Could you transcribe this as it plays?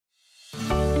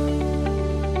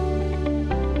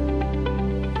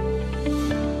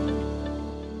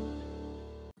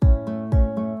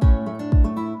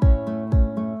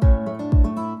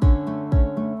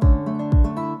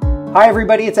Hi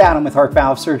everybody, it's Adam with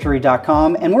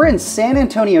HeartValveSurgery.com, and we're in San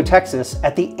Antonio, Texas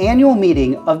at the annual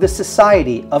meeting of the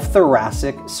Society of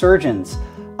Thoracic Surgeons.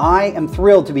 I am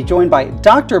thrilled to be joined by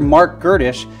Dr. Marc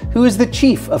Gerdisch, who is the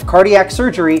Chief of Cardiac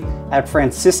Surgery at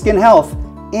Franciscan Health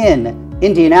in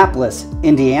Indianapolis,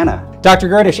 Indiana. Dr.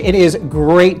 Gerdisch, it is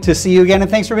great to see you again,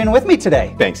 and thanks for being with me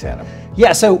today. Thanks, Adam.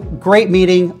 Yeah, so great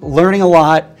meeting, learning a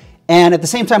lot, and at the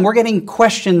same time, we're getting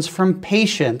questions from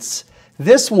patients.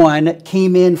 This one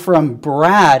came in from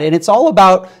Brad, and it's all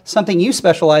about something you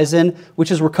specialize in,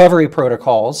 which is recovery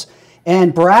protocols.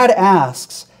 And Brad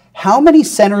asks, how many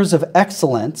centers of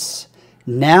excellence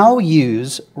now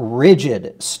use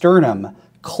rigid sternum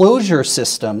closure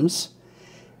systems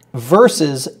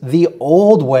versus the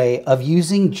old way of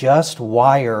using just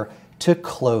wire to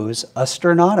close a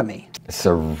sternotomy? It's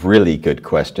a really good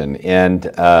question. And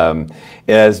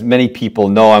as many people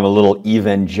know, I'm a little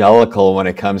evangelical when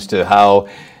it comes to how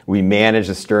we manage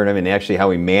the sternum and actually how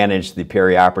we manage the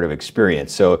perioperative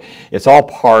experience. So it's all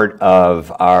part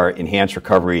of our enhanced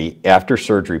recovery after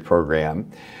surgery program,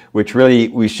 which really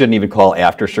we shouldn't even call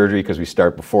after surgery because we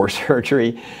start before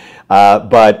surgery.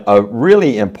 But a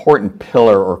really important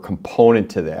pillar or component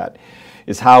to that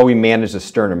is how we manage the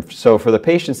sternum. So for the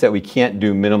patients that we can't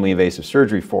do minimally invasive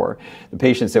surgery for, the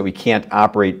patients that we can't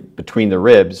operate between the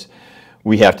ribs,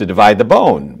 we have to divide the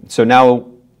bone. So now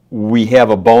we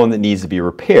have a bone that needs to be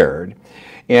repaired.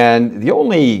 And the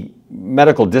only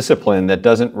medical discipline that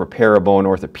doesn't repair a bone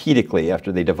orthopedically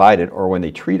after they divide it or when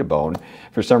they treat a bone,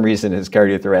 for some reason, is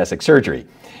cardiothoracic surgery.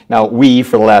 Now we,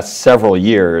 for the last several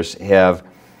years, have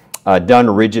done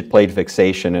rigid plate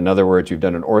fixation. In other words, we've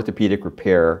done an orthopedic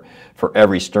repair for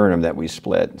every sternum that we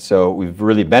split. So we've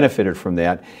really benefited from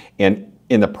that, and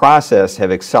in the process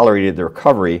have accelerated the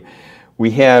recovery.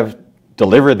 We have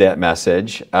delivered that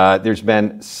message. There's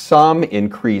been some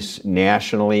increase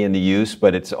nationally in the use,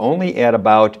 but it's only at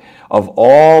about, of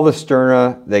all the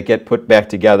sterna that get put back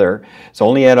together, it's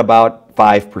only at about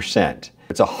 5%.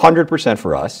 It's 100%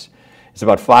 for us. It's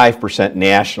about 5%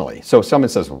 nationally. So someone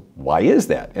says, well, why is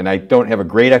that? And I don't have a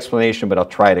great explanation, but I'll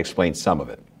try to explain some of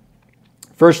it.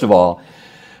 First of all,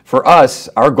 for us,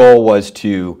 our goal was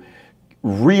to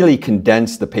really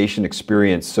condense the patient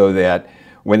experience so that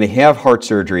when they have heart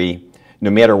surgery, no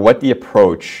matter what the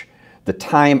approach, the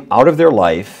time out of their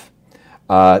life,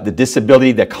 the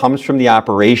disability that comes from the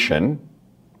operation,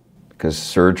 because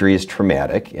surgery is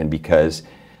traumatic and because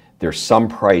there's some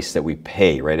price that we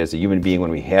pay, right? As a human being,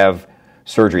 when we have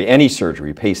surgery, any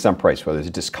surgery, we pay some price, whether it's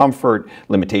discomfort,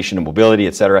 limitation of mobility,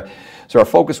 etc. So our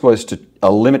focus was to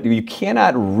eliminate, you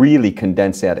cannot really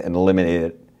condense that and eliminate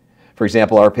it. For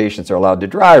example, our patients are allowed to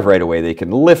drive right away, they can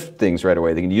lift things right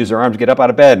away, they can use their arms to get up out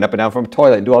of bed and up and down from a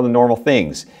toilet and do all the normal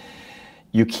things.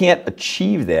 You can't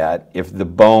achieve that if the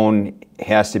bone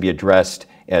has to be addressed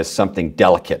as something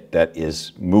delicate that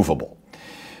is movable.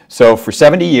 So for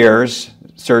 70 years,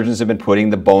 surgeons have been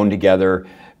putting the bone together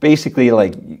basically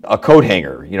like a coat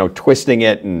hanger, you know, twisting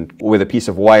it and with a piece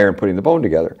of wire and putting the bone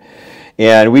together.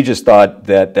 And we just thought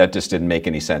that that just didn't make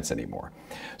any sense anymore.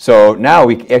 So now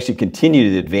we actually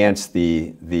continue to advance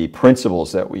the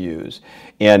principles that we use.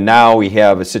 And now we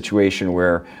have a situation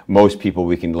where most people,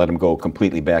 we can let them go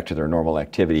completely back to their normal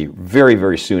activity very,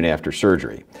 very soon after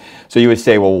surgery. So you would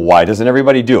say, well, why doesn't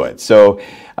everybody do it? So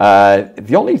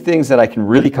the only things that I can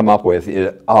really come up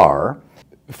with are,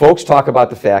 folks talk about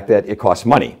the fact that it costs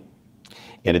money,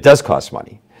 and it does cost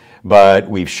money, but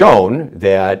we've shown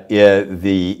that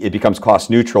it becomes cost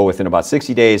neutral within about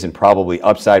 60 days and probably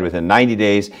upside within 90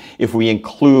 days if we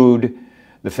include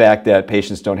the fact that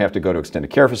patients don't have to go to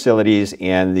extended care facilities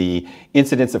and the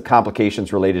incidence of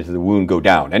complications related to the wound go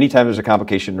down. Anytime there's a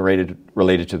complication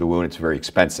related to the wound, it's very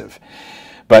expensive.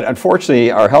 But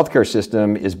unfortunately, our healthcare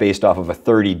system is based off of a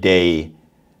 30-day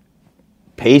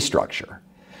pay structure.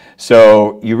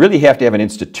 So you really have to have an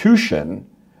institution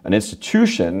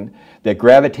that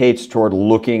gravitates toward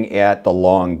looking at the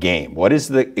long game. What is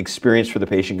the experience for the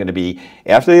patient going to be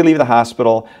after they leave the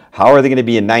hospital? How are they going to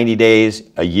be in 90 days,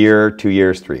 a year, 2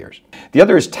 years, 3 years? The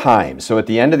other is time. So at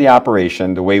the end of the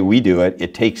operation, the way we do it,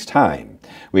 it takes time.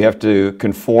 We have to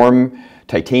conform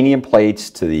titanium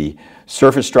plates to the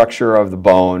surface structure of the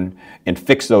bone and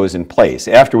fix those in place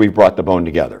after we've brought the bone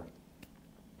together.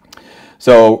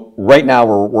 So right now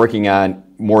we're working on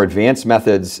more advanced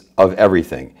methods of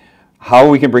everything. How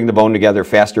we can bring the bone together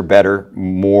faster, better,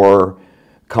 more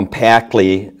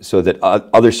compactly so that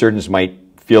other surgeons might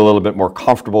feel a little bit more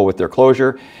comfortable with their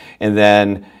closure. And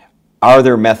then are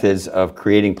there methods of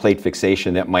creating plate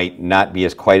fixation that might not be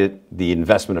as quite the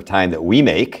investment of time that we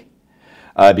make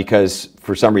because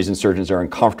for some reason surgeons are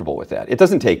uncomfortable with that. It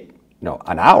doesn't take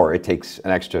an hour, it takes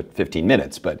an extra 15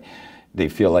 minutes, but they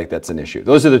feel like that's an issue.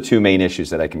 Those are the two main issues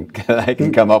that I can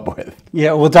come up with.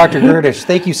 Yeah, well, Dr. Gerdisch,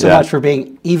 thank you so much for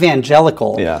being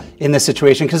evangelical in this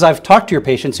situation, because I've talked to your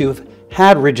patients who've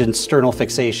had rigid sternal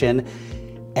fixation,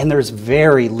 and there's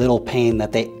very little pain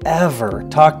that they ever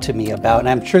talk to me about. And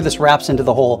I'm sure this wraps into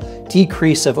the whole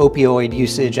decrease of opioid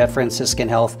usage at Franciscan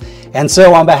Health. And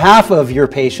so on behalf of your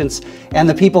patients and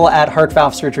the people at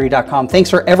HeartValveSurgery.com, thanks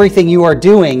for everything you are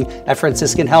doing at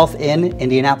Franciscan Health in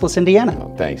Indianapolis, Indiana.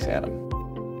 Well, thanks, Adam.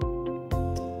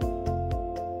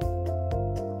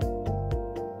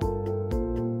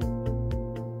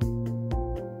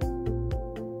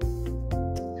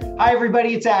 Hi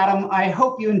everybody, it's Adam. I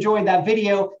hope you enjoyed that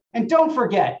video. And don't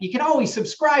forget, you can always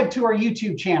subscribe to our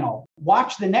YouTube channel.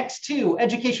 Watch the next 2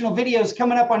 educational videos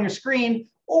coming up on your screen,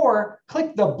 or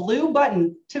click the blue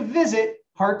button to visit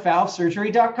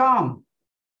HeartValveSurgery.com.